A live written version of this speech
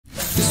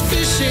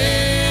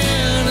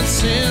fishing,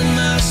 it's in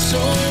my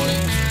soul.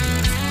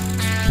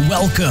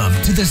 Welcome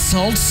to the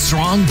Salt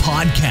Strong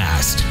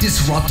Podcast,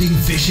 disrupting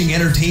fishing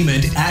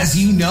entertainment as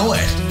you know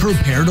it.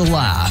 Prepare to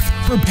laugh.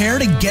 Prepare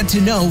to get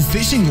to know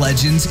fishing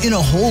legends in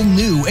a whole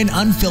new and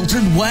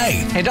unfiltered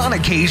way. And on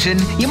occasion,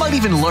 you might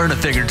even learn a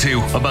thing or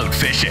two about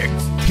fishing.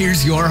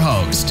 Here's your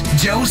host,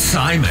 Joe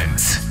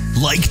Simons.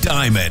 Like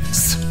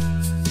diamonds.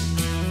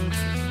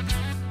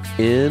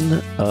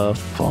 In a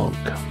funk.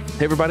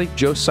 Hey everybody,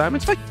 Joe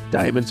Simons, like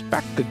diamonds,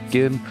 back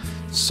again.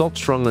 Salt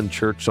Strong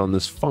Unchurched on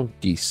this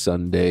funky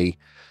Sunday.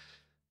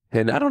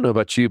 And I don't know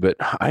about you, but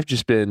I've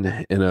just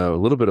been in a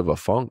little bit of a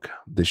funk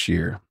this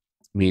year,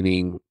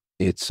 meaning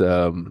it's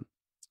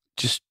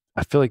just,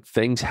 I feel like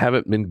things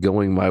haven't been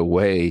going my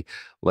way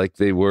like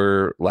they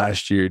were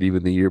last year and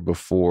even the year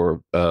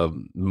before.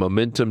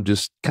 Momentum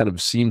just kind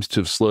of seems to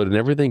have slowed, and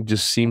everything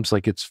just seems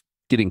like it's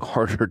getting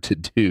harder to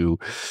do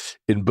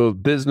in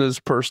both business,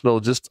 personal,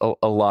 just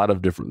a lot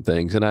of different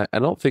things. And I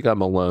don't think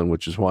I'm alone,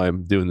 which is why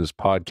I'm doing this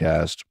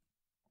podcast.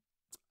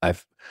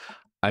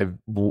 I'm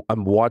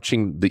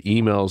watching the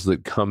emails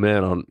that come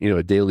in on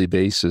a daily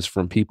basis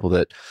from people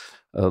that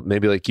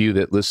maybe like you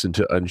that listen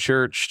to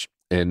Unchurched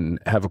and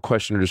have a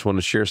question or just want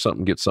to share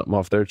something, get something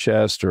off their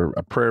chest or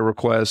a prayer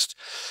request.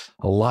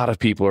 A lot of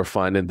people are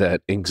finding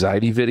that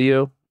anxiety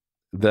video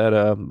that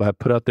I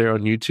put out there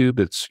on YouTube.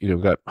 It's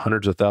got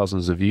hundreds of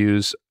thousands of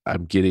views.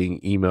 I'm getting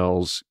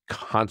emails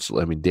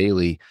constantly,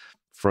 daily,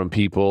 from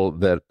people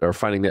that are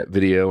finding that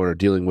video and are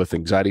dealing with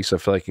anxiety. So I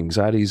feel like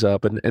anxiety's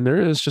up, and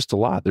there is just a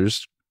lot.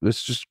 It's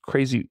just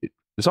crazy.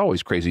 It's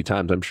always crazy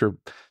times. I'm sure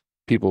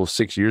people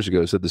 6 years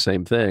ago said the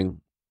same thing.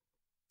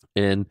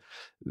 And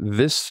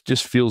this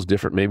just feels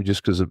different, maybe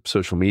just because of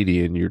social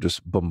media, and you're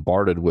just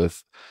bombarded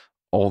with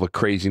all the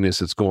craziness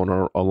that's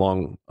going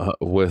along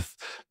with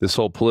this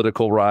whole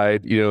political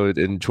ride,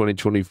 in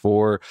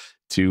 2024,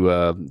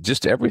 to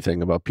just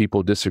everything about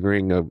people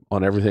disagreeing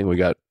on everything. We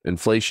got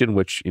inflation,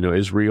 which,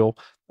 is real.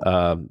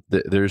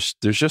 There's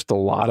just a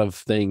lot of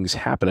things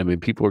happening.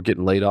 People are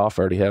getting laid off.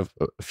 I already have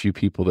a few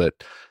people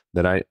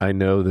that I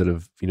know that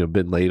have,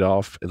 been laid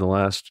off in the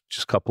last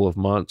just couple of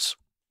months,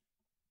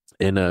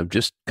 and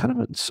just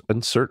kind of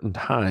uncertain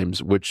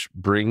times, which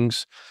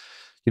brings,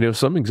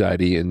 some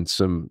anxiety and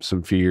some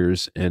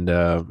fears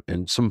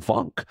and some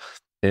funk.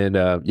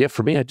 And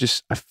for me,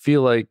 I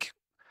feel like,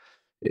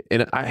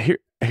 and I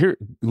hear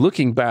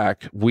looking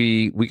back,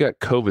 we got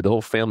COVID, the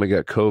whole family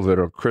got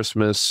COVID on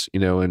Christmas,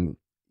 and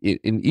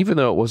even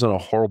though it wasn't a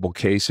horrible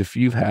case, if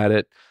you've had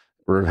it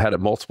or have had it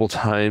multiple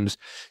times,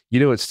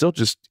 it's still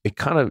it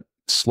kind of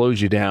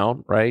slows you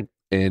down, right?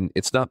 And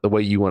it's not the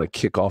way you want to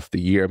kick off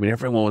the year.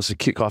 Everyone wants to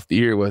kick off the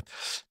year with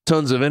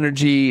tons of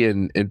energy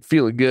and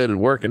feeling good and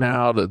working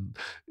out and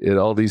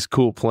all these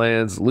cool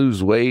plans,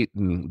 lose weight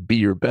and be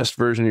your best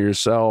version of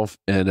yourself.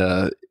 And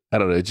I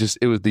don't know,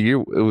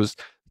 it was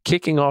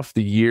kicking off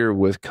the year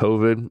with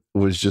COVID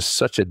was just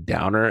such a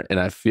downer. And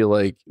I feel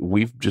like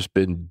we've just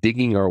been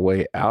digging our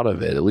way out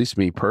of it, at least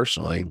me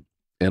personally.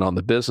 And on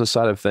the business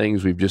side of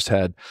things, we've just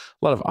had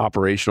a lot of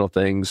operational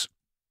things.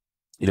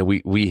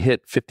 We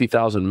hit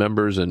 50,000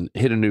 members and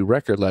hit a new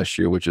record last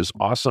year, which is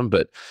awesome.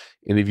 But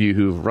any of you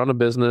who've run a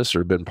business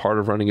or been part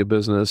of running a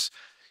business,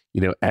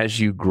 as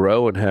you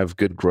grow and have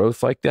good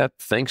growth like that,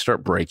 things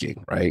start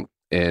breaking, right?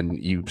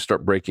 And you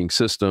start breaking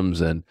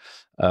systems, and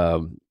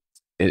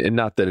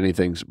not that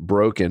anything's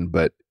broken,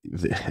 but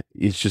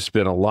it's just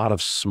been a lot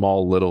of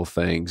small little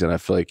things. And I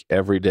feel like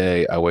every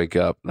day I wake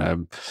up and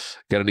I've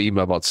got an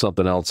email about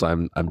something else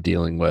I'm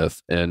dealing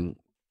with. And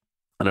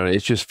I don't know,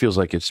 it just feels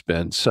like it's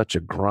been such a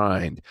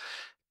grind.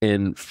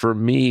 And for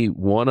me,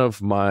 one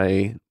of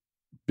my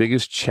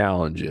biggest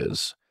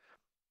challenges,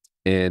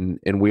 and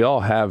we all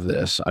have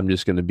this, I'm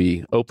just going to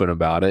be open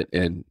about it,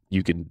 and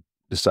you can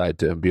decide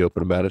to be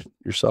open about it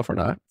yourself or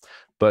not.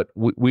 But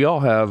we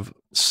all have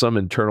some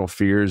internal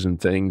fears and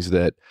things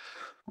that,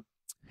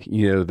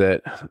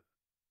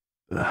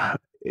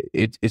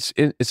 it's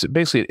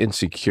basically an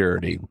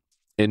insecurity.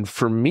 And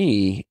for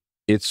me,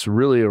 it's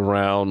really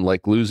around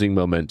like losing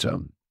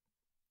momentum.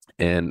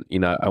 And,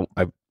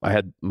 I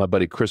had my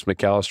buddy Chris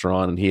McAllister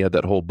on, and he had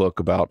that whole book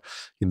about,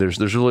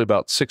 there's really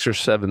about 6 or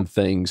 7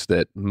 things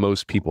that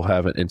most people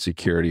have an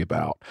insecurity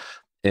about.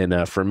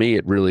 And for me,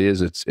 it really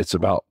is, it's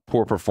about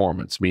poor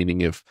performance,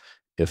 meaning if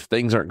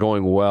things aren't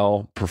going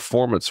well,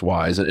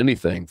 performance-wise, and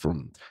anything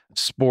from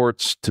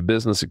sports to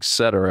business, et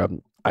cetera,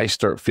 I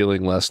start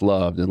feeling less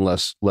loved and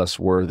less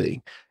worthy.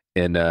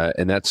 And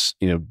that's,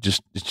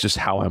 it's just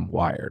how I'm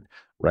wired.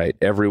 Right.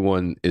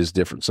 Everyone is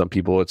different. Some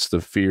people, it's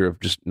the fear of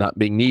just not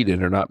being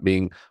needed or not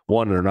being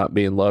wanted or not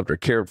being loved or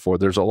cared for.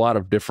 There's a lot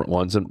of different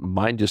ones. And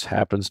mine just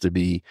happens to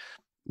be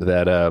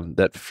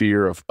that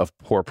fear of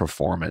poor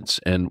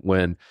performance. And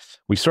when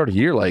we start a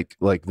year like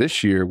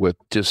this year with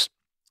just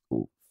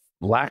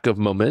lack of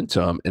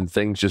momentum and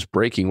things just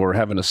breaking, we're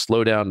having to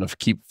slow down to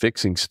keep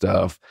fixing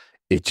stuff.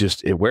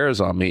 It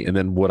wears on me. And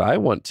then what I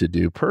want to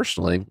do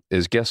personally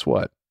is, guess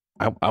what?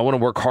 I want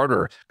to work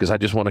harder because I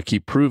just want to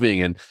keep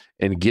proving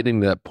and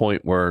getting to that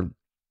point where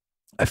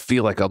I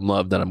feel like I'm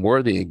loved and I'm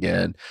worthy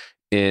again.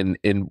 and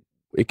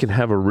it can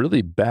have a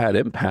really bad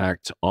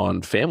impact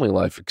on family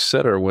life, et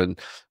cetera, when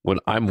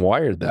I'm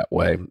wired that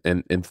way.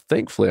 And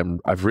thankfully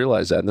I've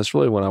realized that. And that's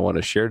really what I want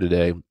to share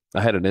today.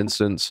 I had an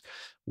instance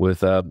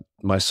with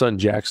my son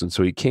Jackson.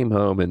 So he came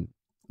home, and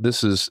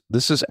this is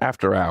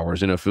after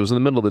hours. If it was in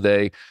the middle of the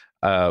day,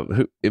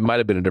 it might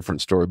have been a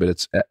different story, but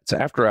it's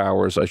after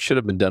hours. I should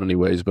have been done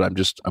anyways, but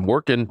I'm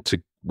working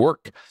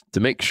to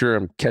make sure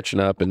I'm catching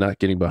up and not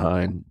getting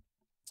behind.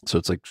 So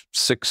it's like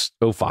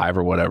 6:05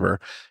 or whatever.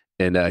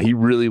 And he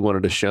really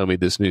wanted to show me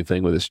this new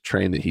thing with this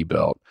train that he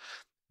built.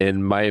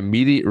 And my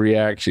immediate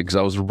reaction, because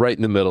I was right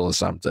in the middle of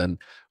something,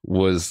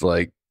 was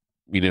like,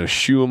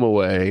 shoo him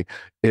away.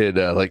 And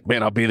like,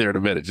 man, I'll be there in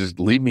a minute. Just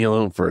leave me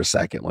alone for a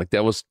second. Like,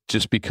 that was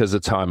just because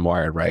of how I'm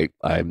wired, right?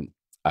 I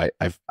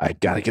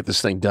got to get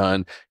this thing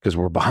done because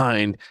we're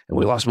behind and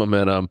we lost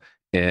momentum.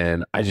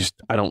 And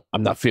I'm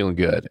not feeling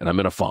good, and I'm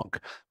in a funk,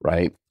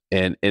 right?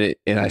 And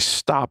I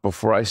stopped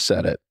before I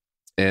said it.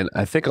 And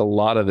I think a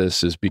lot of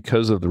this is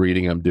because of the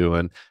reading I'm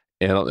doing.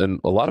 And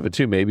a lot of it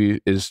too, maybe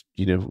is,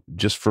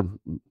 just from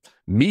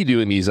me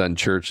doing these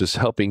Unchurched is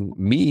helping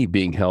me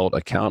being held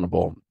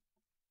accountable.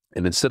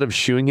 And instead of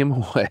shooing him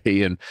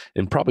away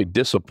and probably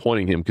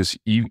disappointing him, because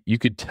you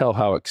could tell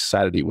how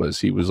excited he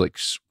was like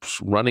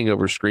running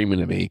over,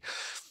 screaming at me.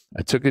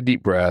 I took a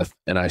deep breath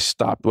and I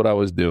stopped what I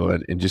was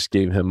doing and just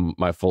gave him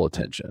my full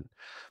attention.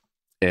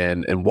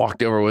 And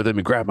walked over with him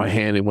and grabbed my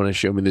hand and wanted to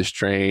show me this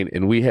train.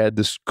 And we had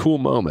this cool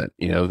moment,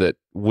 that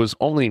was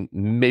only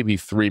maybe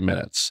 3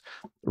 minutes,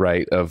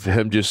 right, of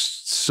him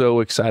just so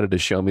excited to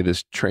show me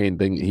this train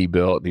thing that he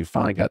built. And he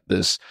finally got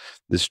this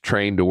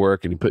train to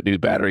work, and he put new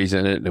batteries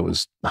in it, and it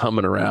was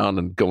humming around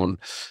and going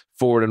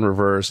forward and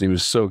reverse. And he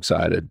was so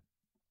excited.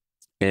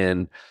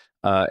 And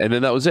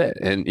then that was it.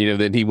 And,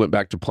 then he went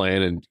back to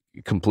playing and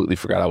completely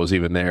forgot I was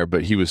even there.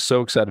 But he was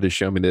so excited to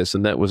show me this.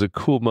 And that was a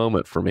cool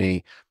moment for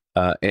me.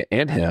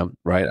 And him,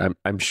 right?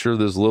 I'm sure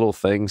there's little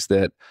things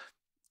that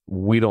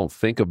we don't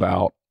think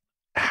about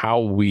how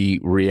we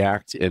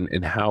react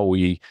and how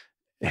we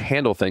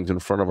handle things in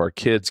front of our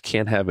kids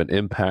can have an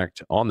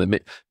impact on them.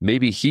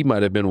 Maybe he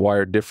might have been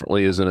wired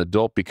differently as an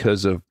adult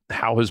because of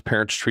how his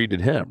parents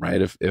treated him,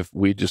 right? If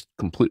we just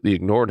completely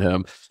ignored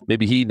him,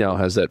 maybe he now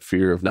has that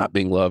fear of not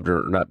being loved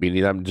or not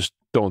being, I'm just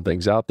throwing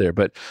things out there.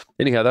 But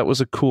anyhow, that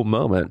was a cool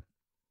moment.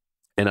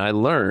 And I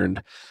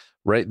learned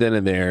right then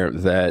and there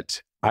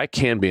that I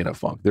can be in a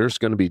funk. There's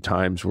going to be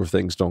times where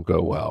things don't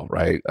go well,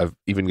 right? I've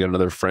even got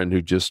another friend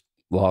who just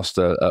lost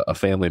a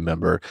family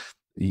member.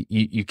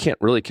 You can't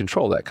really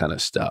control that kind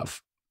of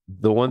stuff.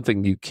 The one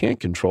thing you can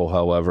control,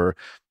 however,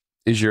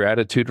 is your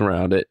attitude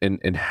around it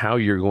and how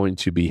you're going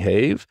to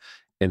behave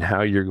and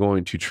how you're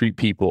going to treat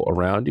people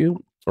around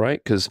you,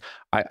 right? Because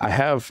I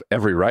have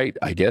every right,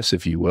 I guess,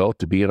 if you will,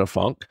 to be in a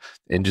funk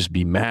and just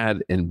be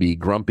mad and be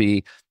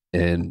grumpy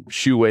and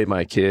shoo away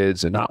my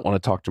kids and not want to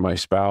talk to my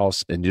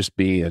spouse and just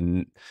be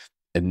in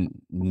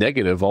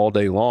negative all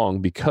day long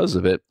because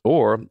of it.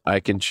 Or I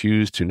can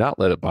choose to not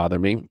let it bother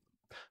me,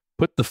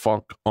 put the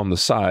funk on the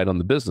side, on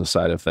the business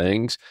side of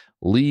things,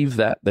 leave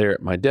that there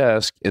at my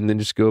desk, and then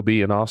just go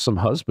be an awesome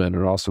husband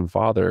or an awesome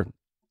father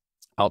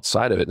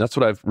outside of it. And that's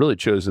what I've really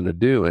chosen to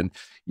do. And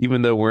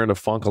even though we're in a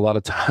funk a lot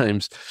of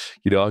times,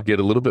 I'll get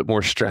a little bit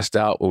more stressed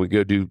out when we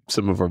go do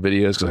some of our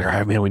videos. Cause like, all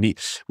right, man, we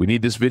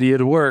need this video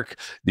to work,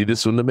 need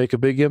this one to make a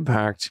big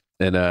impact.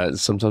 And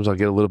sometimes I'll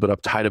get a little bit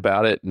uptight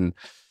about it. And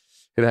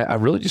I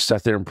really just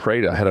sat there and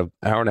prayed. I had an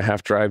hour and a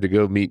half drive to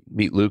go meet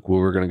Luke where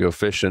we were going to go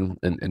fishing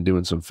and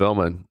doing some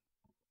filming.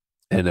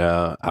 And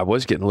I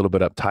was getting a little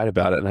bit uptight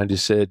about it. And I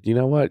just said, you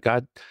know what,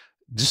 God,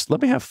 just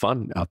let me have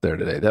fun out there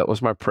today. That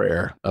was my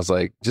prayer. I was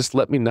like, just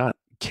let me not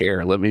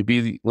care. Let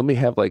me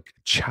have like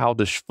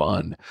childish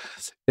fun.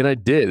 And I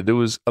did. It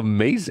was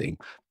amazing.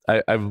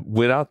 I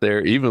went out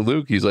there, even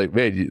Luke, he's like,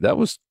 man, that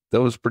was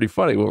pretty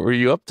funny. What were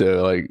you up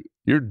to? Like,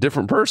 you're a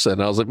different person.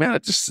 And I was like, man, I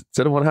just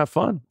said I want to have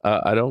fun.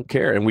 I don't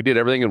care. And we did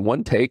everything in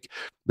one take.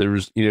 There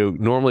was,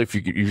 normally if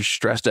you're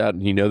stressed out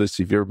and this, if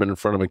you've ever been in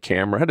front of a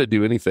camera, how to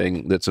do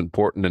anything that's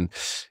important and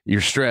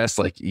you're stressed,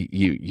 like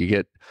you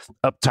get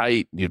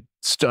uptight, you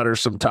stutter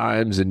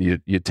sometimes and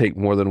you take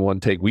more than one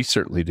take. We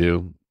certainly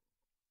do.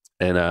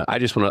 And I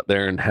just went up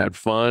there and had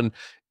fun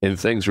and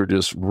things were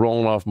just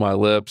rolling off my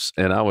lips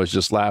and I was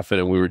just laughing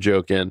and we were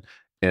joking.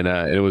 And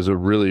it was a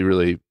really,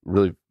 really,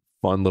 really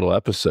fun little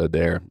episode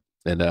there.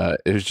 And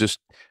it was just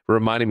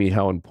reminding me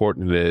how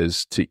important it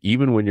is to,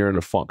 even when you're in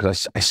a funk,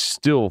 because I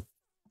still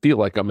feel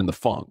like I'm in the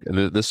funk.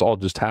 And this all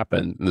just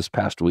happened in this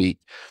past week.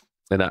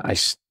 And I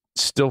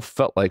still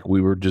felt like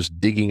we were just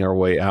digging our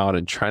way out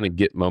and trying to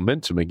get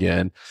momentum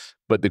again.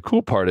 But the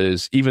cool part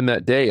is, even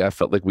that day, I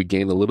felt like we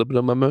gained a little bit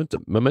of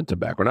momentum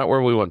back. We're not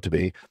where we want to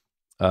be.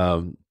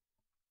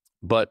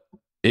 But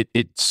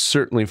it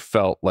certainly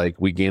felt like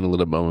we gained a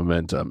little bit of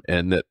momentum,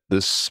 and that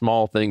the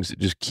small things that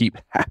just keep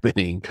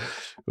happening.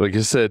 Like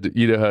I said,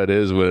 you know how it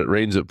is when it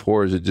rains, it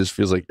pours. It just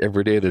feels like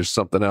every day there's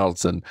something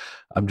else. And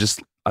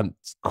I'm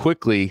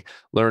quickly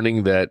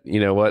learning that,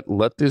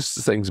 let these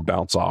things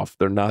bounce off.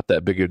 They're not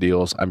that big of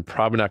deals. I'm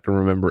probably not going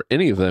to remember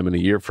any of them in a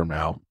year from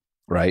now.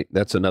 right?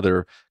 That's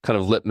another kind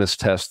of litmus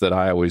test that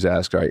I always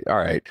ask. All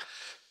right,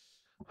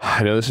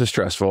 I know this is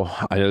stressful.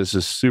 I know this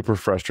is super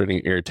frustrating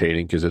and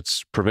irritating because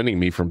it's preventing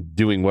me from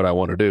doing what I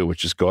want to do,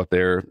 which is go out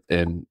there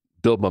and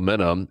build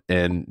momentum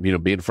and,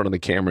 be in front of the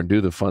camera and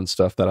do the fun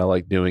stuff that I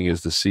like doing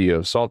as the CEO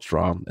of Salt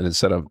Straw. And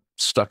instead of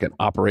stuck in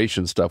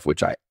operation stuff,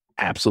 which I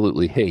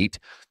absolutely hate,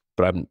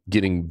 but I'm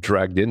getting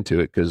dragged into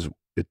it because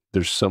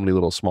there's so many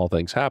little small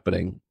things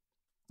happening.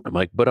 I'm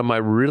like, but am I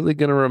really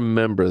going to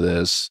remember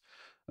this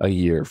a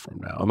year from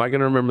now? Am I going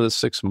to remember this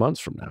 6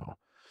 months from now?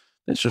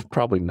 It's just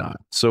probably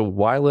not. So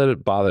why let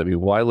it bother me?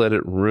 Why let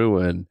it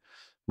ruin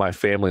my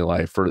family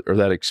life or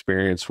that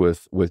experience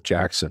with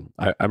Jackson?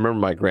 I remember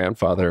my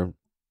grandfather,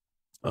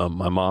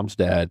 my mom's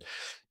dad,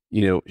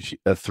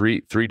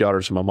 three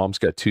daughters. My mom's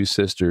got two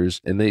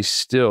sisters, and they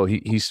still,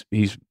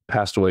 he's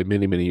passed away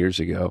many, many years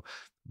ago,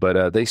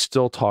 but they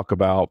still talk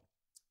about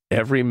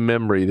every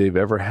memory they've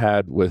ever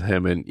had with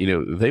him. And,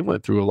 they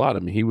went through a lot. I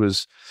mean, he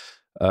was,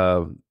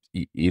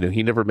 he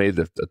never made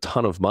a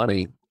ton of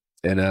money.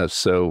 And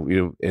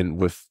so, and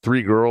with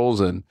three girls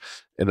and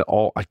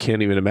all, I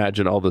can't even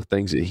imagine all the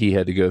things that he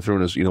had to go through.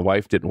 And his,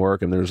 wife didn't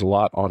work, and there's a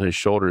lot on his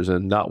shoulders.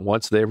 And not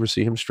once did they ever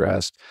see him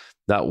stressed.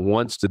 Not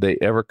once did they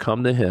ever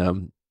come to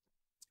him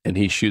and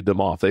he shooed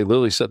them off. They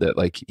literally said that,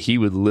 like, he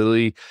would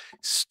literally,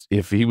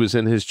 if he was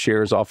in his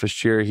chair, his office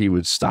chair, he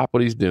would stop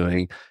what he's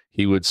doing.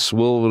 He would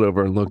swivel it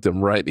over and look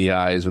them right in the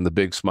eyes with a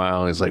big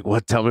smile. And he's like,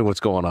 "What? Tell me what's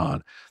going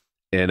on."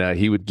 And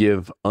he would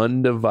give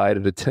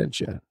undivided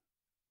attention.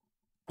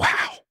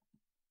 Wow.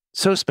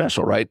 So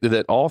special, right?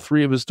 That all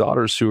three of his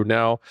daughters, who are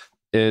now,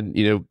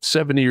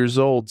 70 years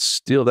old,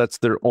 still, that's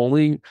their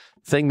only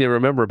thing they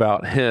remember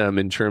about him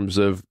in terms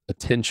of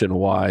attention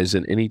wise.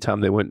 And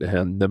anytime they went to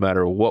him, no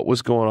matter what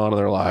was going on in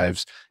their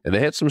lives, and they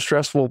had some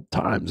stressful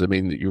times. I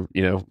mean,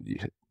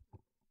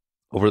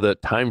 over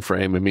that time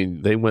frame, I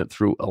mean, they went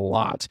through a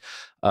lot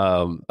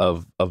of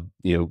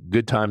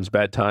good times,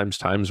 bad times,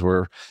 times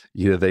where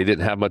they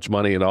didn't have much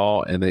money at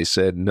all, and they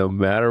said no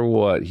matter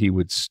what, he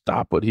would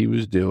stop what he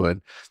was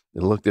doing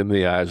and looked in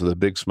the eyes with a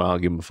big smile,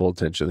 give him full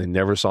attention. They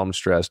never saw him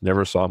stressed,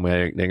 never saw him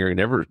angry,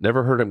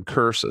 never heard him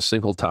curse a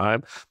single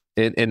time.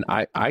 And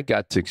I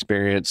got to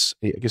experience,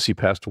 I guess he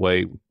passed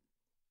away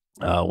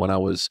when I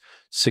was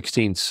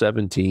 16,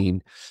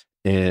 17.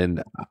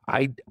 And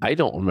I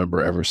don't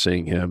remember ever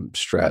seeing him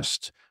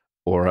stressed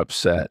or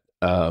upset.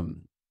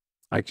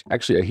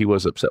 Actually, he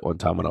was upset one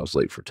time when I was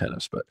late for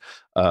tennis, but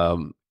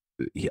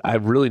I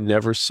really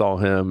never saw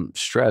him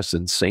stressed.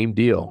 And same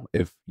deal.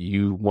 If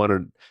you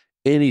wanted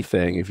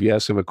anything, if you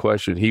asked him a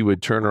question, he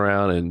would turn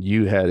around and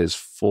you had his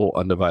full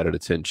undivided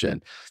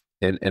attention.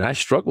 And I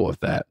struggle with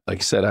that. Like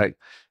I said,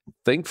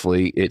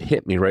 thankfully it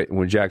hit me right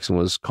when Jackson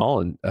was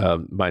calling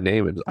my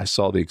name, and I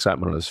saw the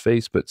excitement on his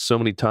face. But so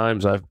many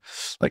times I've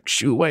like,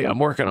 shoo, wait, I'm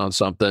working on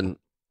something,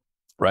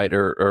 right?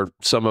 Or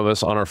some of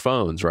us on our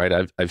phones,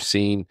 right? I've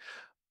seen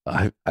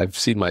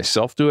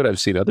myself do it. I've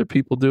seen other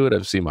people do it.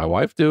 I've seen my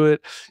wife do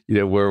it,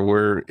 where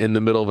we're in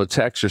the middle of a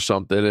text or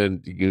something,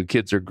 and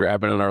kids are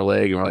grabbing on our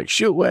leg and we're like,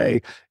 shoot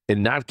away,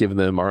 and not giving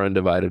them our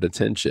undivided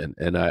attention.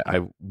 And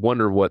I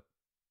wonder what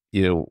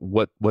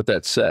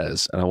that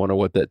says. And I wonder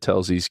what that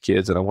tells these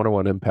kids. And I wonder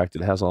what impact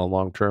it has on the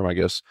long term. I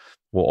guess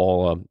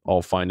we'll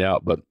all find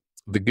out. But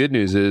the good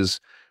news is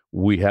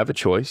we have a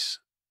choice.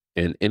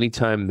 And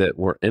anytime that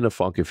we're in a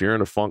funk, if you're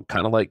in a funk,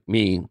 kind of like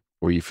me,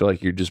 where you feel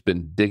like you've just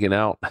been digging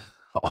out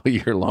all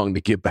year long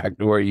to get back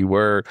to where you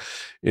were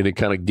and to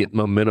kind of get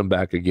momentum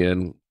back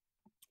again,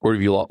 or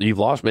if you've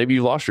lost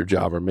your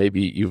job, or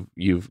maybe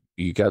you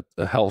got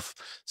a health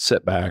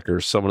setback, or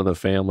someone in the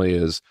family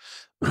is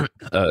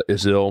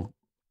ill,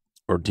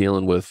 or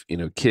dealing with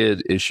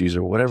kid issues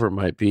or whatever it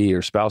might be,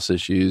 or spouse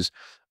issues,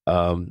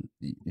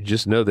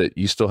 just know that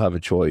you still have a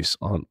choice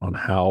on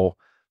how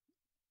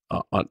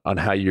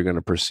you're going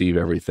to perceive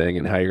everything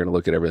and how you're going to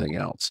look at everything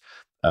else.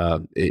 I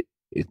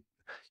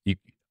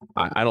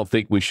don't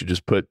think we should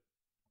just put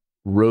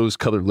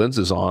rose-colored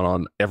lenses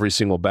on every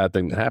single bad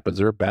thing that happens.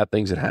 There are bad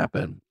things that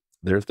happen.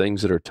 There are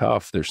things that are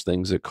tough. There's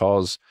things that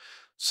cause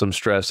some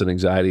stress and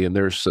anxiety, and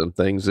there's some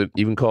things that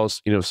even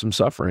cause some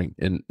suffering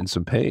and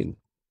some pain.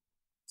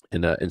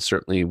 And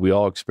certainly we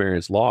all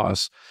experience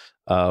loss,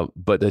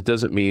 but that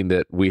doesn't mean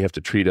that we have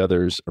to treat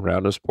others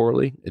around us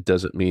poorly. It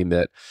doesn't mean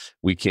that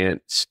we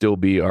can't still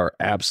be our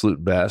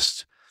absolute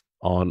best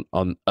on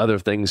other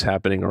things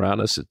happening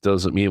around us. It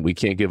doesn't mean we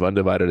can't give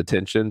undivided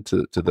attention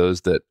to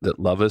those that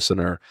love us and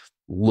are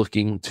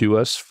looking to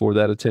us for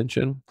that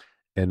attention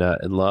and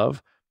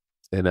love.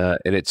 And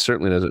it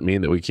certainly doesn't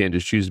mean that we can't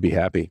just choose to be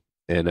happy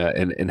and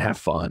have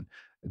fun.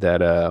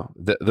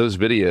 Those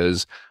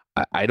videos,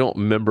 I don't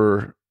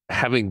remember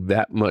having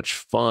that much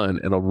fun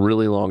in a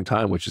really long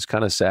time, which is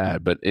kind of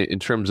sad. But in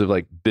terms of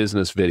like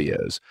business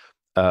videos,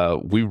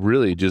 we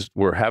really just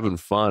were having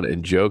fun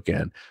and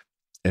joking.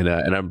 And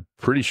I'm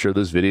pretty sure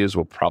those videos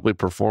will probably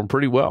perform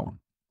pretty well,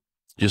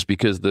 just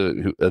because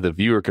the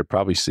viewer could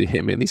probably see,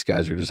 hey man, these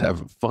guys are just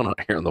having fun out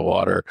here in the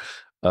water.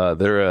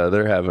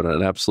 They're having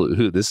an absolute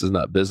hoot. This is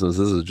not business.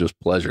 This is just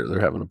pleasure. They're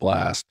having a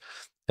blast.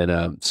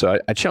 And so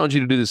I challenge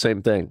you to do the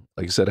same thing.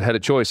 Like I said, I had a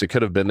choice. I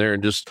could have been there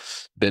and just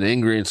been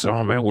angry and said,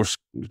 oh man, we're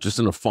just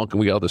in a funk and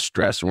we got all this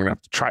stress and we're gonna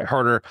have to try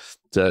harder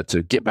to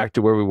get back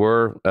to where we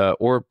were,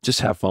 or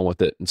just have fun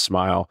with it and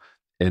smile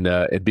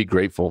and be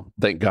grateful.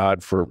 Thank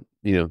God for,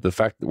 the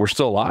fact that we're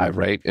still alive,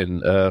 right?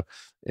 And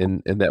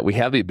that we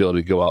have the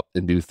ability to go out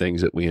and do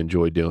things that we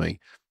enjoy doing.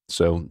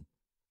 So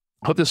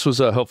I hope this was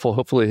helpful.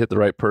 Hopefully it hit the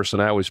right person.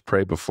 I always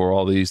pray before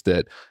all these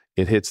that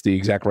it hits the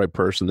exact right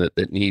person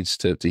that needs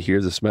to hear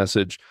this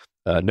message.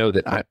 Know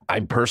that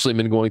I've personally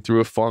been going through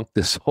a funk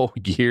this whole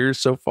year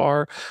so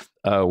far,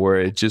 where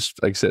it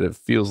just, like I said, it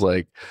feels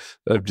like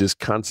I'm just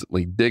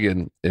constantly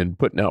digging and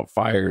putting out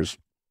fires.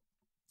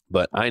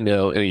 But I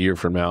know in a year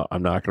from now,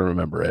 I'm not going to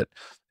remember it.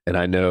 And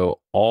I know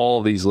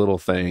all these little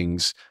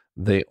things,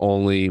 they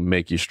only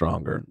make you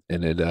stronger.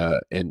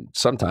 And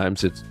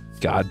sometimes it's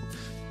God,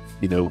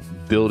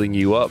 building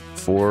you up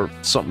for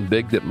something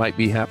big that might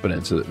be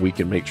happening so that we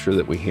can make sure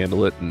that we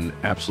handle it and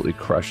absolutely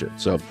crush it.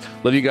 So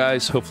love you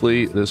guys.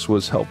 Hopefully this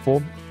was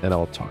helpful, and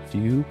I'll talk to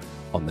you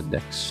on the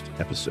next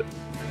episode.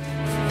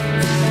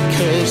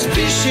 'Cause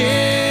fishing,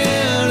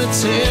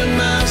 it's in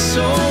my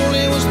soul,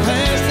 it was